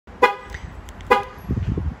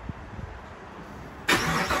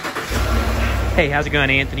Hey, how's it going?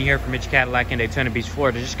 Anthony here from Cadillac in Daytona Beach,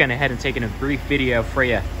 Florida. Just going ahead and taking a brief video for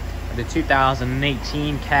you of the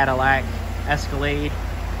 2018 Cadillac Escalade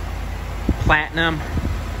Platinum.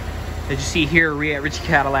 As you see here, we at Ritchie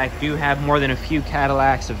Cadillac do have more than a few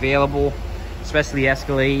Cadillacs available, especially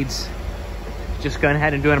Escalades. Just going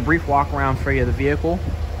ahead and doing a brief walk around for you of the vehicle.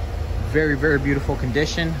 Very, very beautiful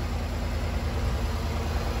condition.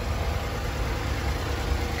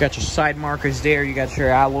 Got your side markers there, you got your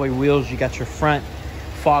alloy wheels, you got your front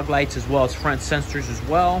fog lights as well as front sensors as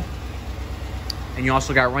well. And you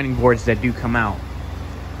also got running boards that do come out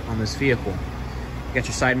on this vehicle. You got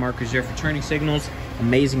your side markers there for turning signals,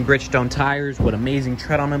 amazing Bridgestone tires with amazing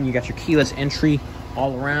tread on them. You got your keyless entry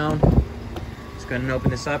all around. Just go ahead and open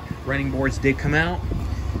this up. Running boards did come out.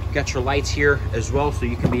 You got your lights here as well, so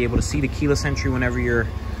you can be able to see the keyless entry whenever you're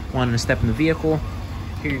wanting to step in the vehicle.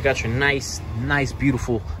 Here you got your nice,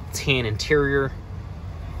 beautiful tan interior.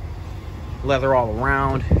 Leather all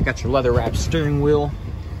around. You got your leather wrapped steering wheel.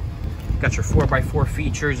 Got your 4x4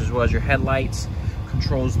 features as well as your headlights.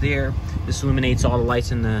 Controls there. This illuminates all the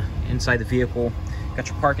lights in the inside the vehicle. Got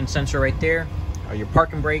your parking sensor right there, or your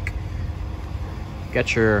parking brake.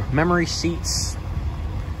 Got your memory seats.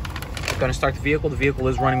 Going to start the vehicle. The vehicle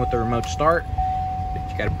is running with the remote start.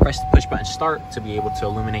 You got to press the push button start to be able to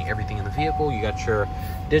illuminate everything in the vehicle. You got your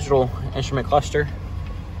digital instrument cluster,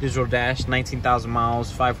 digital dash, 19,000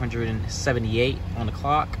 miles, 578 on the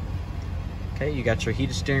clock. Okay, you got your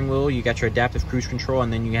heated steering wheel, you got your adaptive cruise control,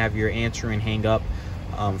 and then you have your answer and hang up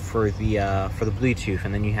for the Bluetooth,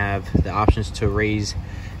 and then you have the options to raise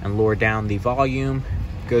and lower down the volume,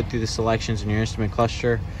 go through the selections in your instrument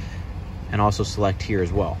cluster, and also select here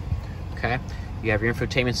as well. Okay. You have your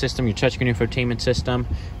infotainment system, your touchscreen infotainment system.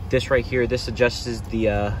 This right here, this adjusts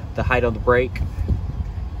the height of the brake.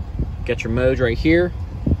 Got your modes right here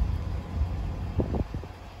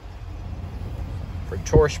for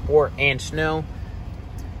Tour, Sport, and Snow.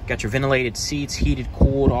 Got your ventilated seats, heated,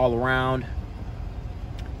 cooled all around.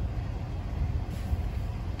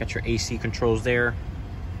 Got your AC controls there.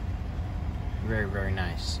 Very, very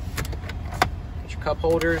nice. Got your cup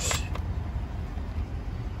holders,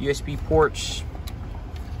 USB ports,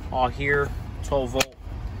 all here, 12 volt.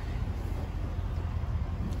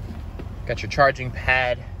 Got your charging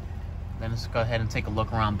pad. Then let's go ahead and take a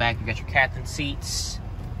look around back. You got your captain seats,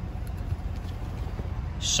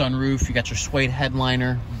 sunroof, you got your suede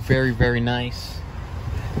headliner, very, very nice.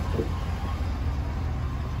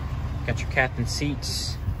 Got your captain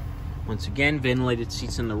seats. Once again, ventilated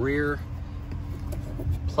seats in the rear.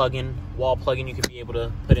 Plug-in, wall plug-in you can be able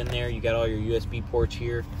to put in there. You got all your USB ports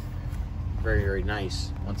here. Very, very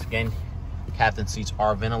nice. Once again, captain seats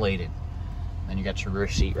are ventilated. And you got your rear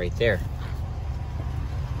seat right there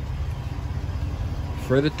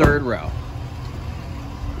for the third row.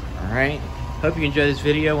 All right. Hope you enjoyed this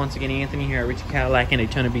video. Once again, Anthony here at Ritchie Cadillac in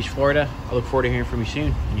Daytona Beach, Florida. I look forward to hearing from you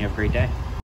soon, and you have a great day.